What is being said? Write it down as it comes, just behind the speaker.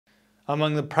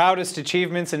Among the proudest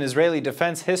achievements in Israeli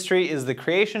defense history is the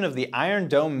creation of the Iron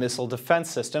Dome missile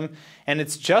defense system, and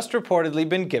it's just reportedly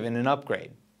been given an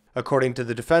upgrade. According to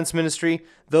the Defense Ministry,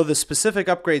 though the specific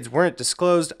upgrades weren't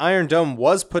disclosed, Iron Dome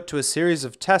was put to a series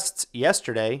of tests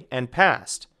yesterday and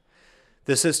passed.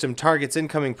 The system targets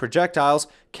incoming projectiles,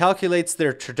 calculates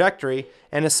their trajectory,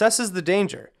 and assesses the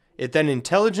danger. It then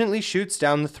intelligently shoots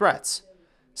down the threats.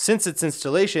 Since its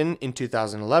installation in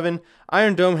 2011,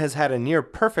 Iron Dome has had a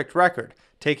near-perfect record,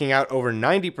 taking out over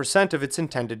 90% of its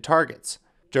intended targets.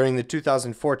 During the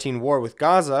 2014 war with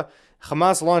Gaza,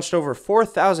 Hamas launched over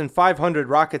 4,500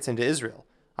 rockets into Israel.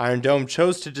 Iron Dome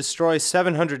chose to destroy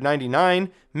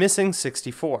 799, missing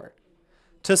 64.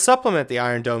 To supplement the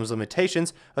Iron Dome's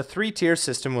limitations, a three-tier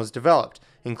system was developed,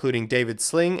 including David's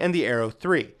Sling and the Arrow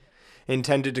 3,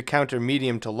 intended to counter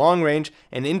medium to long-range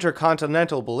and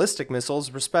intercontinental ballistic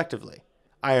missiles, respectively.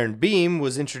 Iron Beam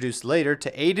was introduced later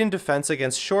to aid in defense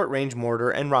against short-range mortar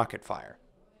and rocket fire.